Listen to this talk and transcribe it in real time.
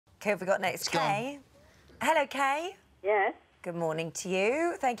Who have we got next? Kay. Hello, Kay. Yes. Good morning to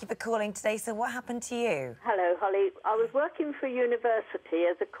you. Thank you for calling today. So what happened to you? Hello, Holly. I was working for a university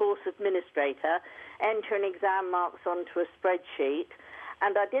as a course administrator, entering exam marks onto a spreadsheet,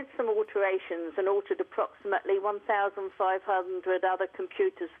 and I did some alterations and altered approximately 1,500 other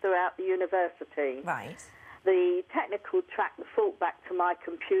computers throughout the university. Right. The technical tracked the fault back to my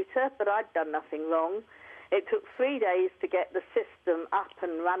computer, but I'd done nothing wrong. It took 3 days to get the system up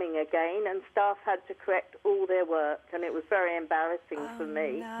and running again, and staff had to correct all their work, and it was very embarrassing for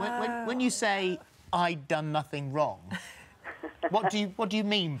me. No. When you say, I'd done nothing wrong, what do you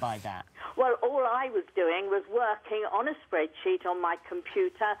mean by that? Well, all I was doing was working on a spreadsheet on my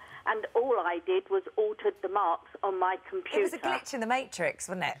computer, and all I did was altered the marks on my computer. It was a glitch in the Matrix,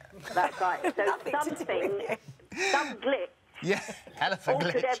 wasn't it? That's right. So some glitch. Yeah, hell of a glitch.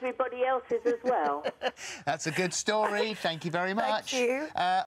 Altered everybody else's as well. That's a good story. Thank you very much. Thank you.